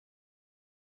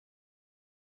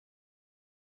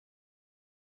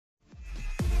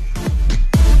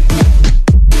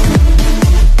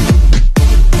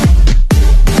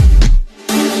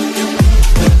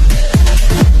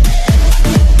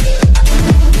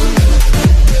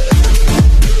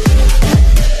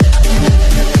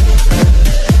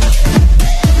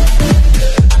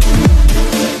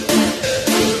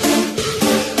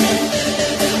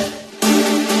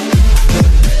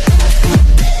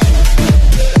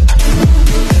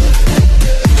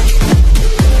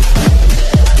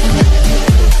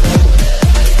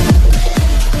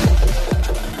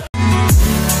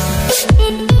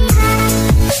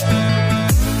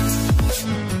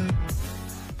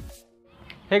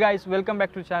guys, welcome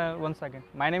back to the channel once again.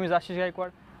 My name is Ashish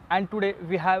Gaikwad and today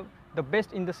we have the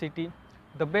best in the city,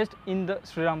 the best in the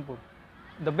Shrirampur.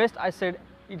 The best I said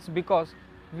it's because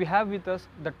we have with us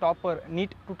the topper,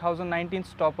 NEET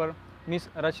 2019's topper,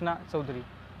 Miss.Rachana Chaudhary.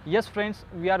 Yes friends,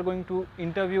 we are going to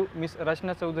interview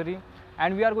Miss.Rachana Chaudhary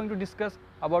and we are going to discuss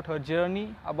about her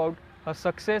journey, about her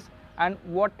success and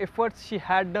what efforts she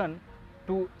had done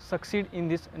to succeed in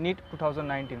this NEET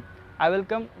 2019. I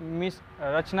welcome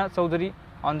Miss.Rachana Chaudhary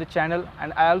on the channel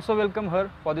and I also welcome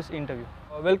her for this interview.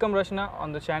 Welcome Rachana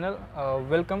on the channel,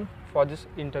 welcome for this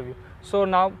interview. So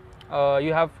now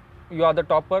you are the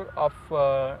topper of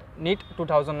NEET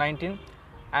 2019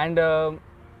 and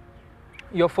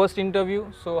your first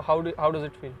interview, so how does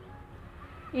it feel?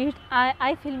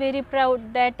 I feel very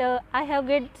proud that I have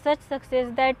get such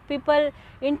success that people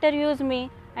interviews me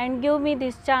and give me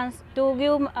this chance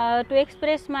to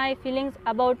express my feelings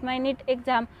about my NEET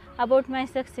exam, about my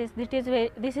success.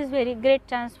 This is very great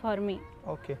chance for me.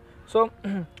 Okay, so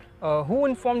who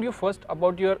informed you first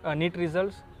about your NEET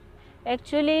results?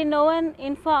 Actually, no one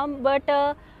informed, but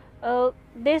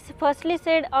they firstly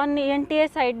said on the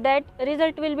NTA side that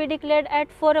result will be declared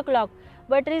at 4 o'clock,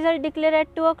 but result declared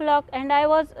at 2 o'clock, and I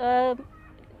was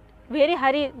very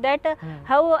hurry that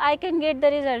how I can get the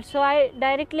result. So I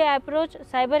directly approached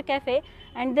cyber cafe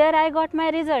and there I got my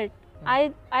result.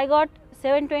 I got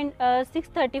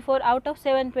 634 out of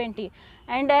 720,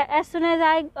 and as soon as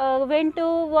I went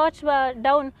to watch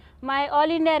down my all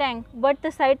India rank, but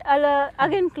the site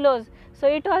again closed. So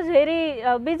it was very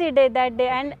busy day that day,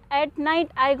 and at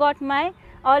night I got my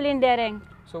all India rank.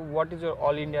 So what is your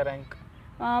all India rank?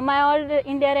 My all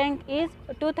India rank is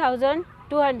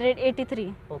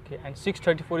 2283. Okay, and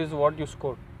 634 is what you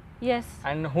scored? Yes.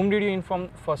 And whom did you inform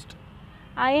first?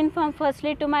 I informed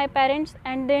firstly to my parents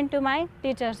and then to my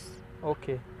teachers.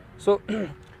 Okay, so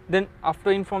then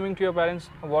after informing to your parents,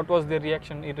 what was the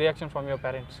reaction from your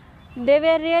parents? They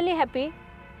were really happy.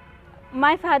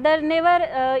 My father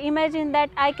never imagined that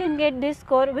I can get this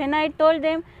score. When I told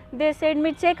them, they said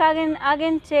me check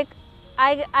again check.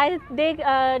 They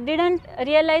didn't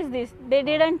realize this. They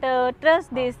didn't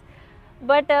trust this.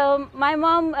 But my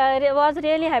mom was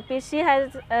really happy. She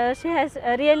has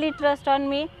really trust on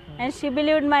me, and she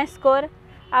believed my score.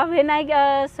 When I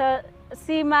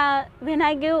when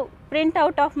I give print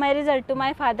out of my result to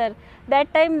my father,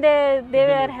 that time they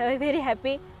were very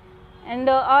happy, and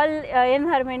all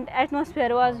environment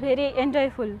atmosphere was very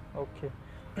enjoyable. Okay.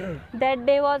 That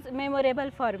day was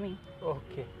memorable for me.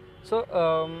 Okay. So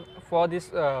for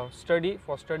this studying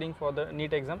for the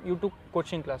NEET exam, you took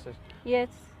coaching classes. Yes.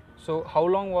 So how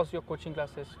long was your coaching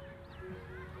classes?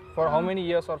 For how many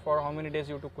years or for how many days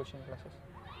you took coaching classes?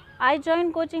 I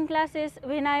joined coaching classes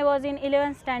when I was in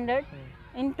 11th standard.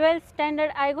 In 12th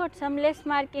standard, I got some less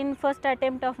mark in first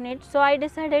attempt of NEET, so I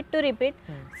decided to repeat.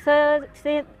 So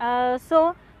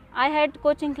I had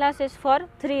coaching classes for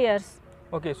 3 years.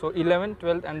 Okay, so 11th,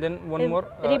 12th and then one more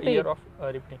year of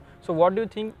repeating. So what do you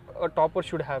think a topper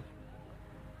should have?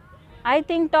 I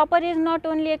think topper is not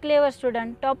only a clever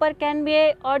student. Topper can be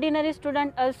an ordinary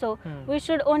student also. We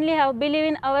should only have believe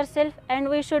in ourselves, and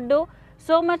we should do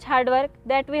so much hard work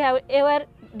that we have ever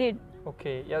did.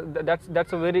 Okay, yeah,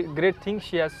 that's a very great thing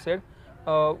she has said.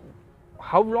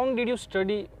 How long did you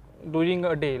study during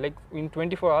a day? Like in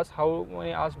 24 hours, how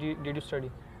many hours did you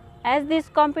study? As this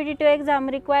competitive exam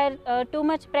requires too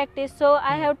much practice, so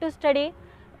I have to study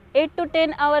 8 to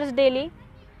 10 hours daily.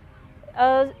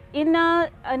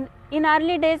 In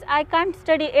early days, I can't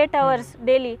study 8 hours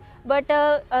daily, but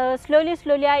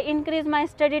slowly I increase my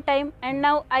study time, and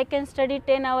now I can study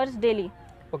 10 hours daily.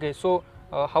 Okay, so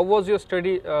how was your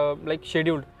study like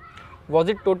scheduled? Was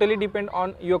it totally depend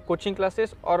on your coaching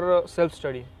classes or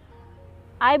self-study?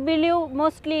 I believe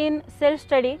mostly in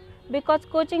self-study, because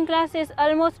coaching classes,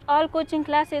 almost all coaching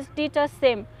classes teach us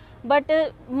same, but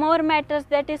more matters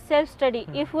that is self-study.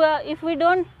 If we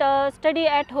don't study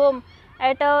at home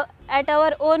at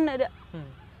our own,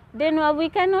 then we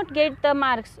cannot get the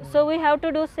marks. So we have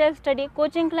to do self-study.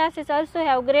 Coaching classes also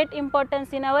have great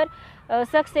importance in our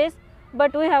success,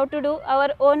 but we have to do our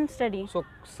own study. So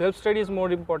self-study is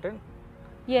more important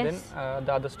than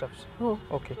the other stuffs.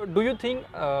 Okay. So do you think,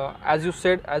 as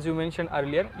you mentioned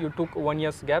earlier, you took 1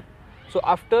 year's gap. So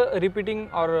after repeating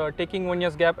or taking 1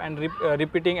 year's gap and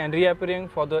repeating and reappearing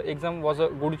for the exam was a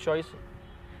good choice?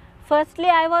 Firstly,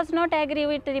 I was not agree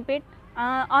with repeat.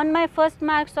 On my first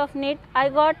marks of NEET, I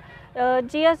got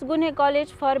GS Gune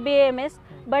College for BAMS,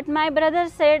 but my brother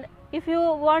said, if you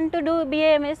want to do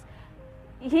BAMS,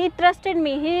 he trusted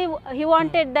me. He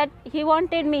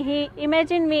wanted me. He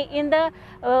imagined me in the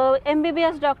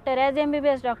MBBS doctor, as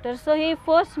MBBS doctor. So he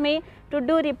forced me to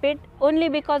do repeat. Only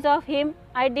because of him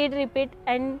I did repeat,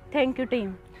 and thank you to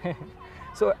him.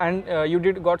 So, and you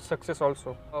did got success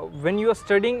also. When you are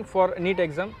studying for NEET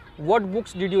exam, what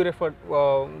books did you refer?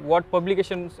 What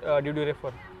publications did you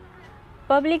refer?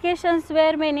 Publications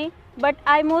were many, but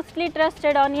I mostly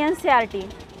trusted on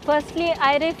NCERT. Firstly,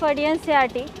 I referred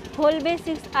NCERT. Whole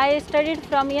basics I studied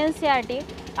from NCERT.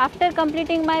 After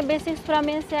completing my basics from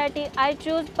NCERT, I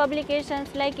chose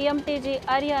publications like MTG,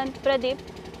 Aryan, Pradeep.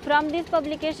 From this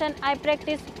publication, I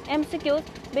practiced MCQs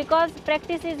because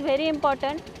practice is very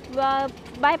important.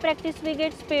 By practice, we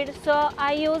get speed. So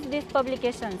I use these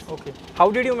publications. Okay. How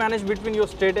did you manage between your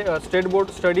state board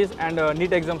studies and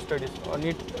NEET exam studies or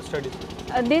NEET studies?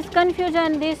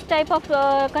 This type of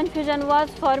confusion was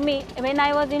for me when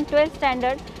I was in 12th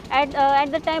standard.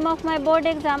 At the time of my board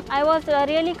exam, I was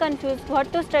really confused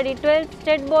what to study, 12th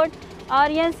state board or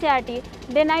NCERT.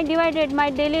 Then I divided my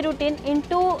daily routine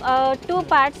into two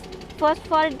parts, first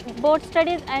for board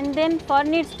studies and then for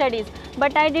NEET studies.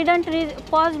 But I didn't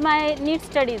pause my NEET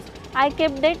studies. I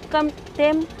kept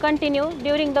them continue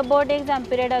during the board exam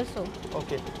period also.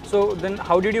 Okay. So then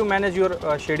how did you manage your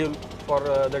schedule for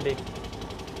the day?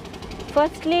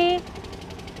 Firstly,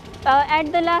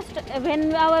 at the last,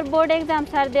 when our board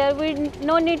exams are there, we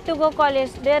no need to go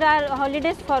college. There are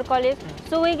holidays for college,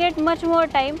 so we get much more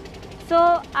time.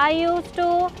 So I used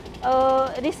to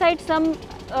recite some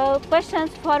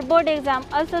questions for board exam.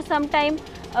 Also, sometime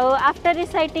after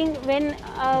reciting,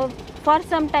 for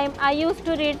some time I used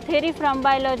to read theory from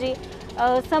biology,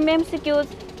 some MCQs.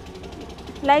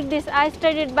 Like this, I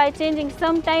studied by changing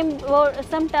some time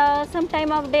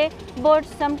of day board,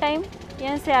 sometime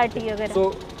NCERT.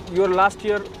 So your last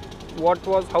year,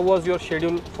 how was your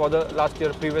schedule for the last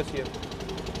year, previous year?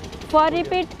 For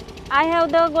repeat, I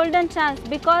have the golden chance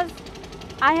because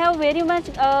I have very much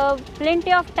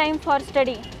plenty of time for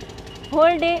study.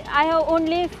 Whole day I have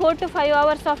only 4 to 5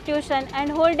 hours of tuition, and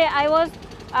whole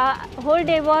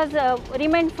day was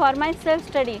remained for my self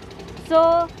study.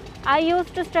 So I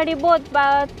used to study both,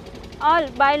 all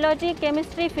biology,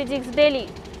 chemistry, physics daily,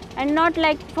 and not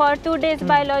like for 2 days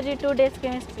biology, 2 days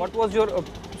chemistry. What was your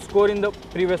score in the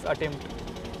previous attempt?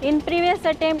 In previous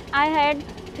attempt, I had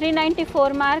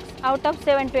 394 marks out of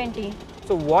 720.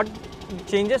 So what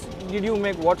changes did you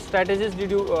make? What strategies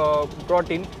did you brought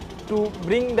in to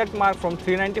bring that mark from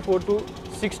 394 to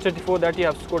 634 that you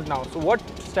have scored now? So what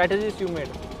strategies you made?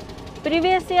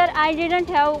 Previous year, I didn't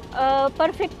have a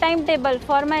perfect timetable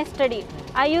for my study.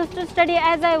 I used to study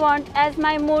as I want, as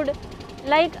my mood,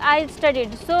 like I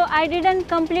studied. So I didn't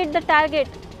complete the target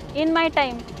in my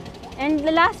time. And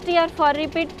the last year for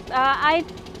repeat, I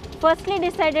firstly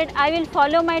decided I will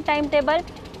follow my timetable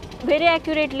very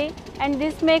accurately, and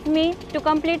this make me to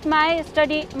complete my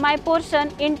study, my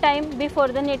portion in time before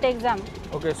the NEET exam.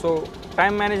 Okay, so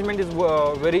time management is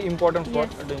very important for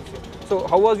doing so. So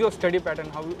how was your study pattern?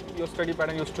 How your study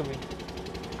pattern used to be?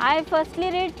 I firstly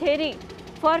read theory.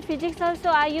 For physics also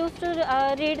I used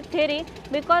to read theory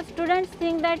because students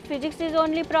think that physics is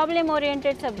only problem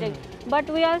oriented subject. But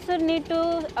we also need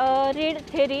to read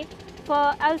theory.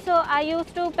 Also I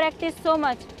used to practice so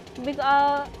much,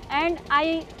 and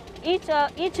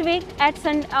each week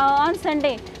on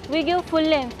Sunday we give full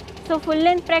length. So full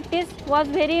length practice was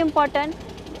very important.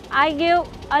 I gave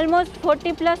almost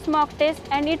 40 plus mock tests,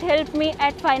 and it helped me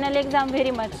at final exam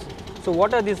very much. So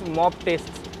what are these mock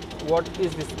tests? What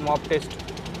is this mock test?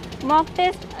 Mock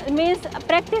test means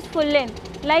practice full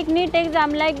length. Like NEET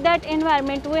exam, like that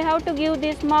environment, we have to give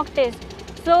this mock test.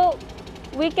 So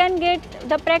we can get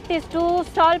the practice to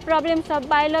solve problems of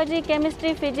biology,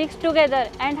 chemistry, physics together,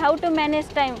 and how to manage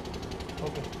time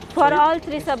for all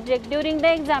 3 subjects during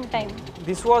the exam time.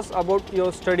 This was about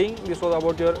your studying, this was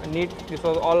about your NEET, this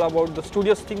was all about the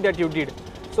studious thing that you did.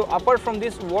 So apart from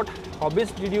this, what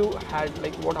hobbies did you had?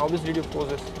 Like what hobbies did you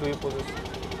possess? Do you possess?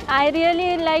 I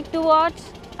really like to watch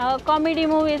comedy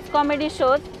movies, comedy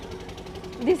shows.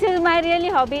 This is my really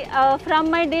hobby.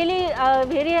 From my daily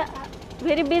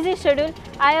very busy schedule,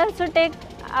 I also take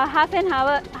half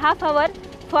hour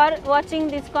for watching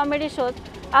these comedy shows.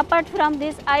 Apart from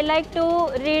this, I like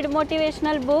to read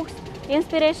motivational books,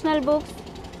 inspirational books.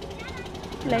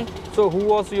 So who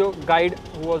was your guide,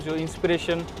 who was your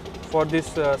inspiration for this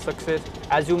success?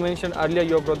 As you mentioned earlier,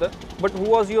 your brother, but who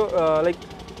was your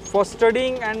for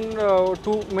studying and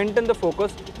to maintain the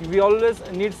focus, we always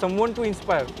need someone to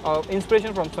inspire,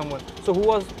 inspiration from someone. So who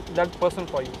was that person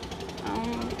for you?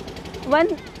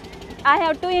 I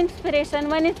have 2 inspiration.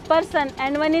 One is person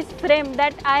and one is frame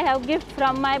that I have gift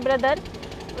from my brother.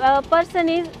 Person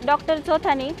is Dr.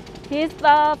 Chothani. He is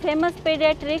famous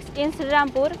pediatrics in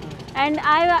Shrirampur, and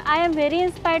I am very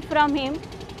inspired from him.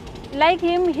 like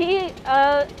him, he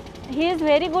is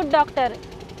very good doctor.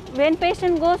 When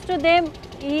patient goes to them,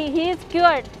 he is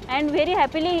cured, and very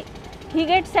happily he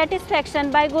gets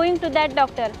satisfaction by going to that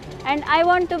doctor. And I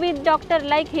want to be doctor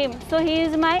like him, so he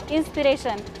is my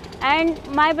inspiration. And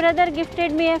my brother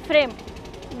gifted me a frame.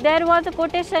 There was a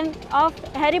quotation of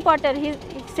Harry Potter. He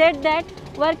said that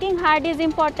working hard is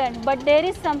important, but there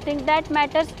is something that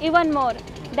matters even more,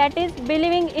 that is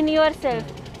believing in yourself.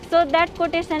 So that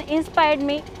quotation inspired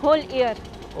me whole year.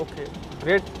 Okay,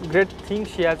 great thing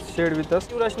she has shared with us.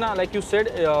 Rachana, like you said,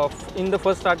 in the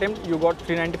first attempt you got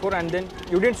 394 and then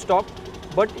you didn't stop,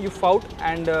 but you fought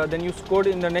and then you scored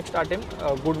in the next attempt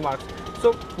good marks.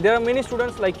 So there are many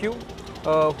students like you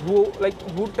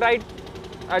who tried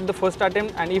at the first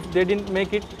attempt, and if they didn't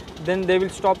make it, then they will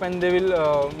stop and they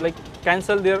will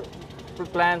cancel their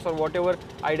plans or whatever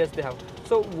ideas they have.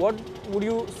 So what would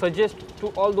you suggest to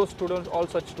all those students, all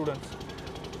such students?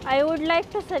 I would like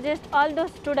to suggest all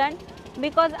those students,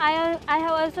 because I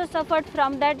have also suffered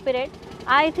from that period.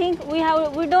 I think we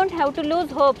don't have to lose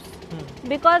hopes,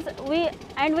 because we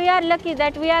are lucky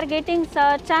that we are getting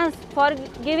a chance for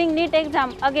giving NEET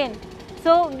exam again.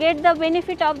 So get the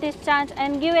benefit of this chance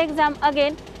and give exam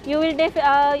again. You will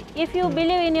if you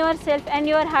believe in yourself and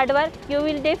your hard work, you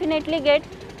will definitely get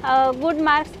good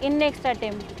marks in next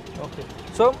attempt. Okay.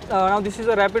 So now this is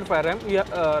a rapid fire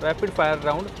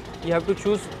round. You have to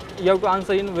choose. You have to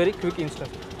answer in very quick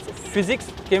instance. So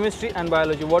physics, chemistry, and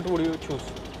biology. What would you choose?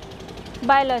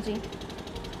 Biology.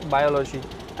 Biology.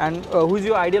 And who is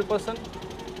your ideal person?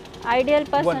 Ideal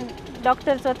person,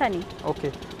 Dr. Sothani.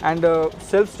 Okay. And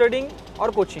self-studying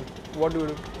or coaching? What do you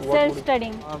do?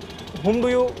 Self-studying. Whom do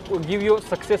you give your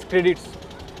success credits?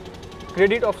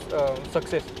 Credit of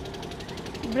success?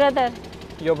 Brother.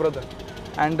 Your brother.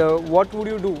 And what would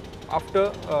you do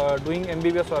after doing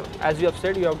MBBS, or as you have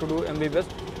said you have to do MBBS?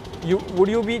 Would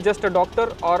you be just a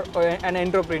doctor or an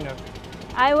entrepreneur?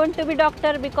 I want to be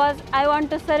doctor because I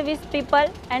want to service people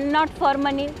and not for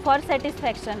money, for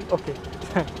satisfaction. Okay.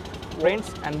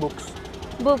 Friends and books.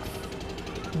 Books.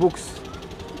 Books.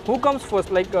 Who comes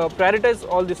first? Like prioritize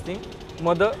all these things: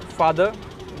 mother, father,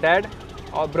 dad,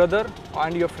 or brother,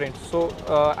 and your friends. So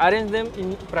arrange them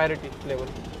in priority level.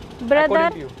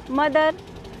 Brother, mother,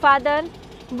 father,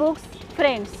 books,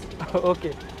 friends.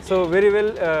 Okay. So very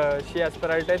well she has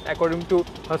prioritized according to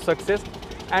her success,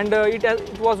 and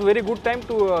it was very good time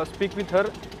to speak with her,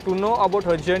 to know about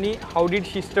her journey. How did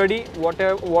she study?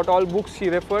 What all books she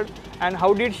referred, and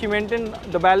how did she maintain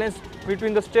the balance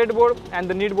between the state board and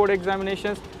the NEET board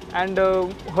examinations, and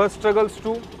her struggles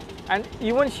too. And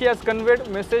even she has conveyed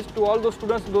message to all those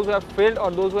students, those who have failed or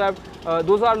those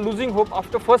who are losing hope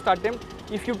after first attempt.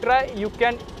 If you try, you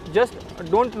can. Just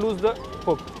don't lose the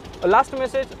hope. A last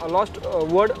message, a last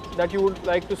word that you would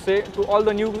like to say to all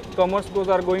the newcomers, those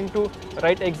are going to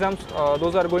write exams,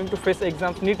 those are going to face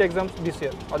exams, NEET exams this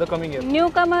year or the coming year.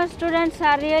 Newcomer students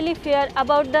are really fear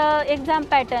about the exam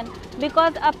pattern,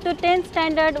 because up to 10th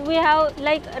standard we have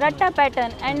like Ratta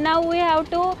pattern, and now we have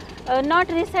to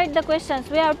not recite the questions,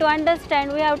 we have to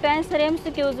understand, we have to answer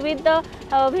MCQs with the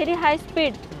very high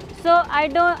speed. So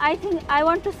I think I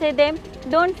want to say them,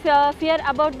 don't fear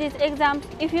about these exams.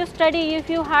 If you study, if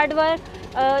you hard work,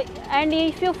 and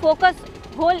if you focus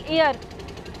whole year,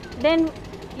 then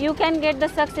you can get the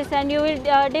success and you will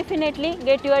definitely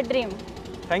get your dream.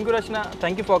 Thank you, Rachana.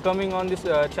 Thank you for coming on this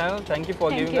channel. Thank you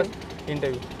for giving us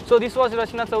interview. So this was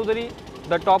Rachana Chaudhary,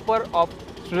 the topper of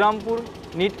Shrirampur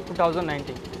NEET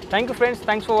 2019. Thank you, friends.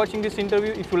 Thanks for watching this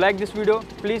interview. If you like this video,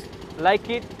 please like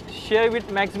it, share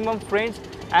with maximum friends,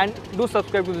 and do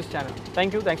subscribe to this channel.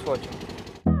 Thank you. Thanks for watching.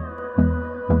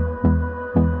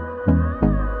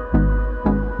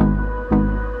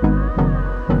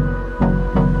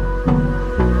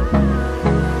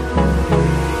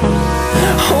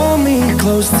 Hold me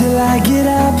close till I get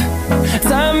up.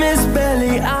 Time is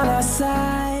barely on our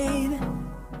side.